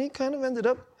woman, and he kind of ended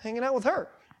up hanging out with her.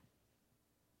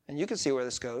 And you can see where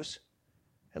this goes.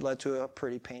 It led to a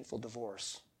pretty painful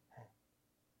divorce.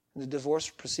 And the divorce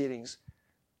proceedings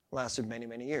lasted many,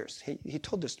 many years. He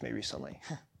told this to me recently.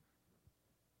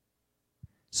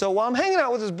 So while I'm hanging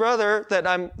out with his brother that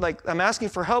I'm asking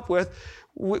for help with,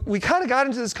 we kind of got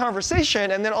into this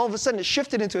conversation, and then all of a sudden it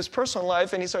shifted into his personal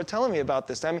life, and he started telling me about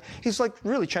this. I mean, he's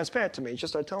really transparent to me. He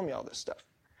just started telling me all this stuff.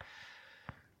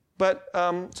 But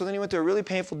so then he went through a really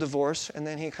painful divorce, and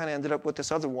then he kind of ended up with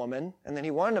this other woman, and then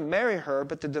he wanted to marry her,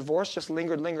 but the divorce just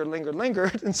lingered,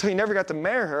 and so he never got to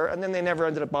marry her, and then they never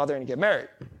ended up bothering to get married.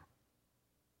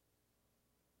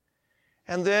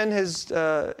 And then his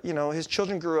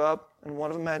children grew up, and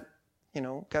one of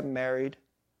them got married,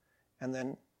 and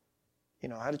then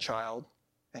had a child,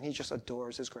 and he just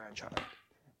adores his grandchild.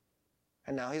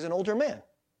 And now he's an older man.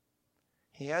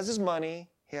 He has his money,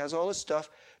 he has all his stuff,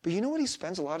 but you know what he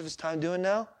spends a lot of his time doing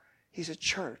now? He's at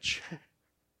church.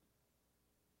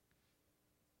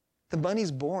 The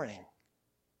money's boring.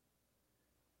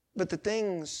 But the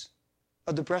things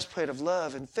of the breastplate of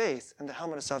love and faith and the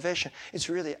helmet of salvation, it's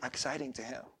really exciting to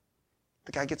him.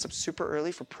 The guy gets up super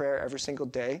early for prayer every single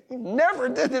day. He never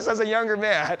did this as a younger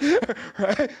man,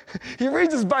 right? He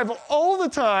reads his Bible all the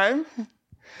time.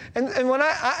 And when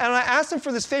I asked him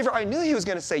for this favor, I knew he was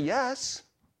going to say yes.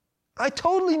 I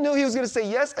totally knew he was going to say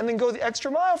yes and then go the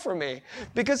extra mile for me.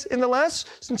 Because in the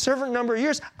last several number of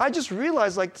years, I just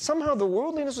realized somehow the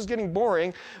worldliness was getting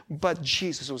boring, but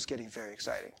Jesus was getting very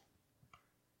exciting.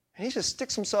 And he just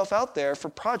sticks himself out there for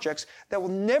projects that will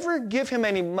never give him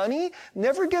any money,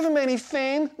 never give him any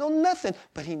fame, no nothing.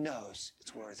 But he knows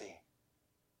it's worthy.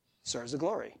 Serves the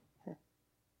glory. But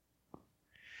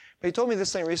he told me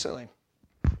this thing recently.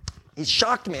 He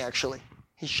shocked me, actually.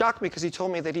 He shocked me because he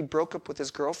told me that he broke up with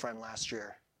his girlfriend last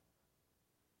year.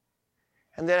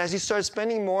 And that as he started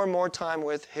spending more and more time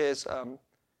with his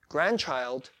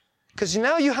grandchild, because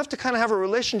now you have to kind of have a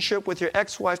relationship with your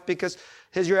ex-wife because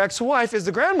your ex-wife is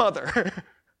the grandmother.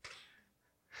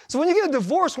 So when you get a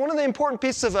divorce, one of the important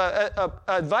pieces of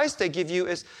advice they give you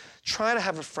is try to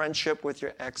have a friendship with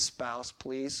your ex-spouse,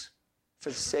 please. for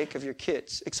the sake of your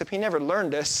kids. Except he never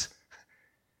learned this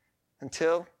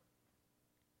until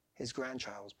his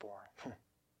grandchild was born.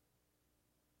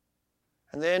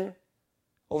 And then,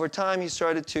 over time, he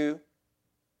started to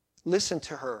listen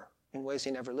to her in ways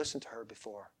he never listened to her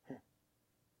before.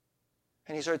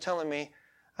 And he started telling me,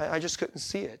 I just couldn't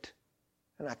see it,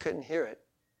 and I couldn't hear it.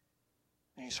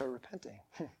 And he started repenting.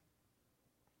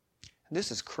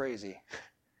 This is crazy.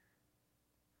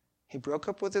 He broke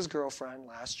up with his girlfriend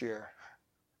last year.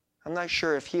 I'm not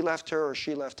sure if he left her or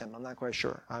she left him. I'm not quite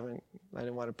sure. I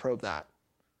didn't want to probe that.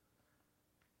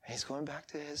 And he's going back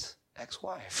to his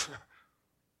ex-wife.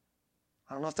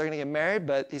 I don't know if they're going to get married,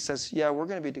 but he says, yeah, we're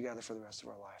going to be together for the rest of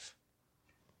our life.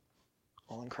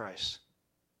 All in Christ.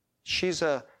 She's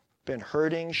been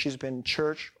hurting. She's been in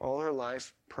church all her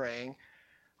life, praying.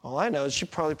 All I know is she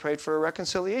probably prayed for a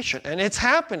reconciliation, and it's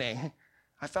happening.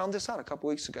 I found this out a couple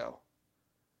weeks ago.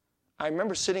 I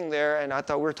remember sitting there, and I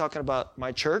thought we were talking about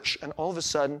my church, and all of a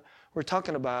sudden, we're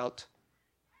talking about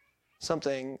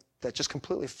something that just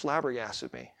completely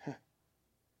flabbergasted me. And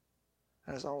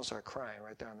I almost started crying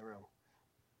right there in the room.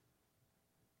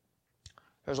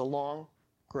 There's a long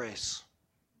grace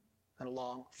and a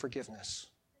long forgiveness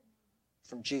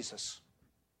from Jesus.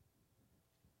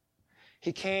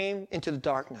 He came into the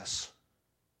darkness.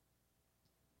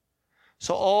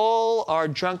 So all our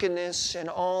drunkenness and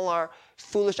all our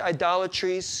foolish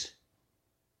idolatries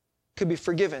could be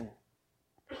forgiven.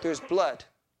 There's blood.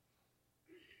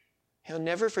 He'll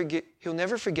never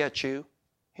forget you.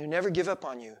 He'll never give up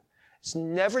on you. It's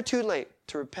never too late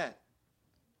to repent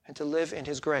and to live in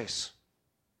his grace.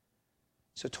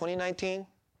 So 2019,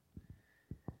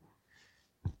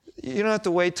 you don't have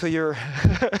to wait till you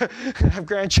have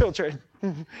grandchildren.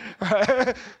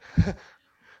 Right?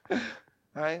 All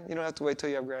right? You don't have to wait till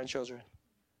you have grandchildren.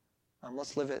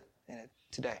 Let's live it in it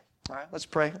today. All right? Let's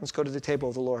pray. Let's go to the table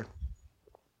of the Lord.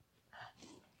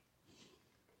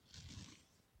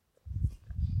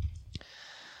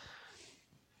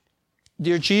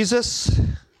 Dear Jesus,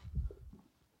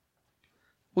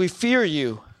 we fear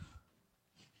you,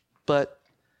 but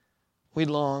we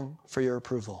long for your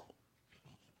approval.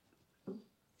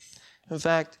 In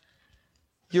fact,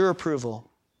 your approval,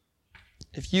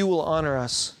 if you will honor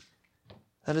us,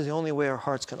 that is the only way our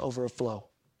hearts can overflow.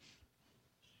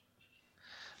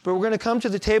 But we're going to come to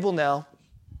the table now,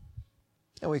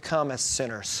 and we come as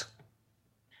sinners.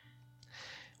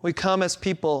 We come as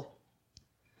people.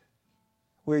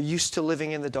 We're used to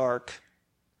living in the dark.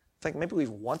 In fact, maybe we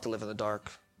want to live in the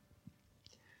dark.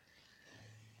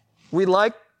 We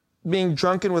like being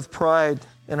drunken with pride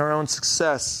in our own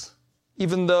success,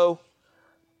 even though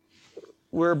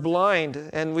we're blind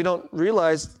and we don't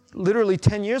realize literally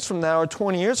 10 years from now or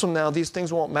 20 years from now, these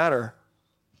things won't matter.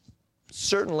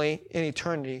 Certainly in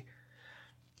eternity,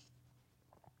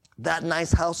 that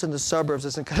nice house in the suburbs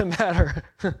isn't going to matter.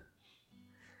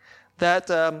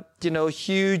 That,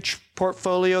 huge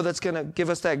portfolio that's going to give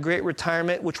us that great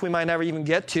retirement, which we might never even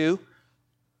get to,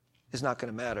 is not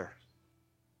going to matter.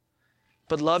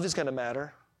 But love is going to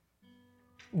matter.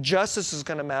 Justice is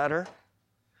going to matter.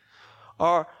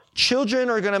 Our children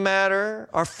are going to matter.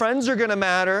 Our friends are going to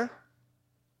matter.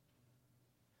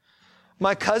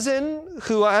 My cousin,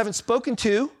 who I haven't spoken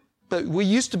to, but we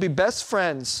used to be best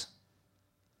friends,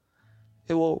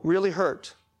 it will really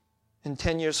hurt in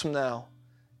 10 years from now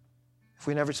if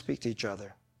we never speak to each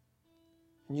other.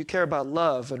 And you care about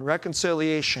love and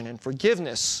reconciliation and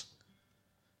forgiveness.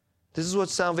 This is what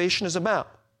salvation is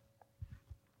about.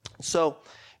 So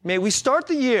may we start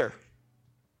the year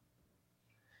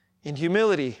in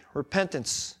humility,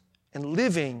 repentance, and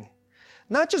living.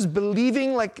 Not just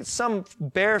believing like some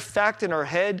bare fact in our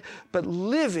head, but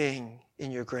living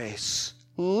in your grace,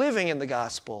 living in the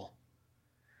gospel,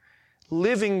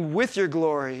 living with your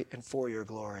glory and for your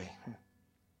glory.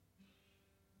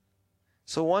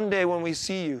 So one day when we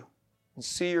see you and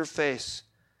see your face,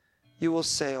 you will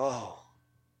say, oh,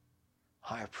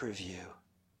 I approve you.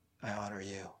 I honor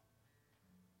you.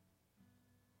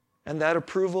 And that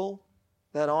approval,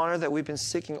 that honor that we've been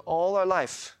seeking all our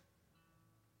life,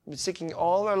 will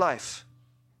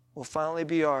finally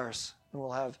be ours, and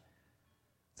we'll have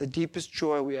the deepest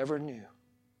joy we ever knew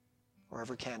or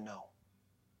ever can know.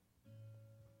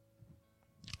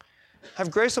 Have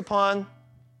grace upon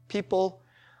people.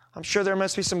 I'm sure there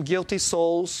must be some guilty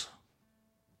souls.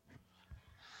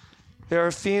 There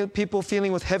are people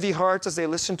feeling with heavy hearts as they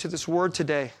listen to this word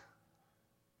today.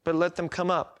 But let them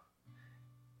come up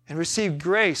and receive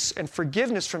grace and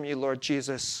forgiveness from you, Lord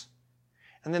Jesus.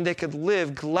 And then they could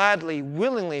live gladly,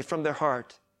 willingly from their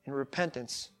heart in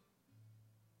repentance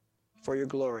for your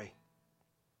glory.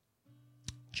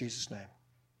 In Jesus' name.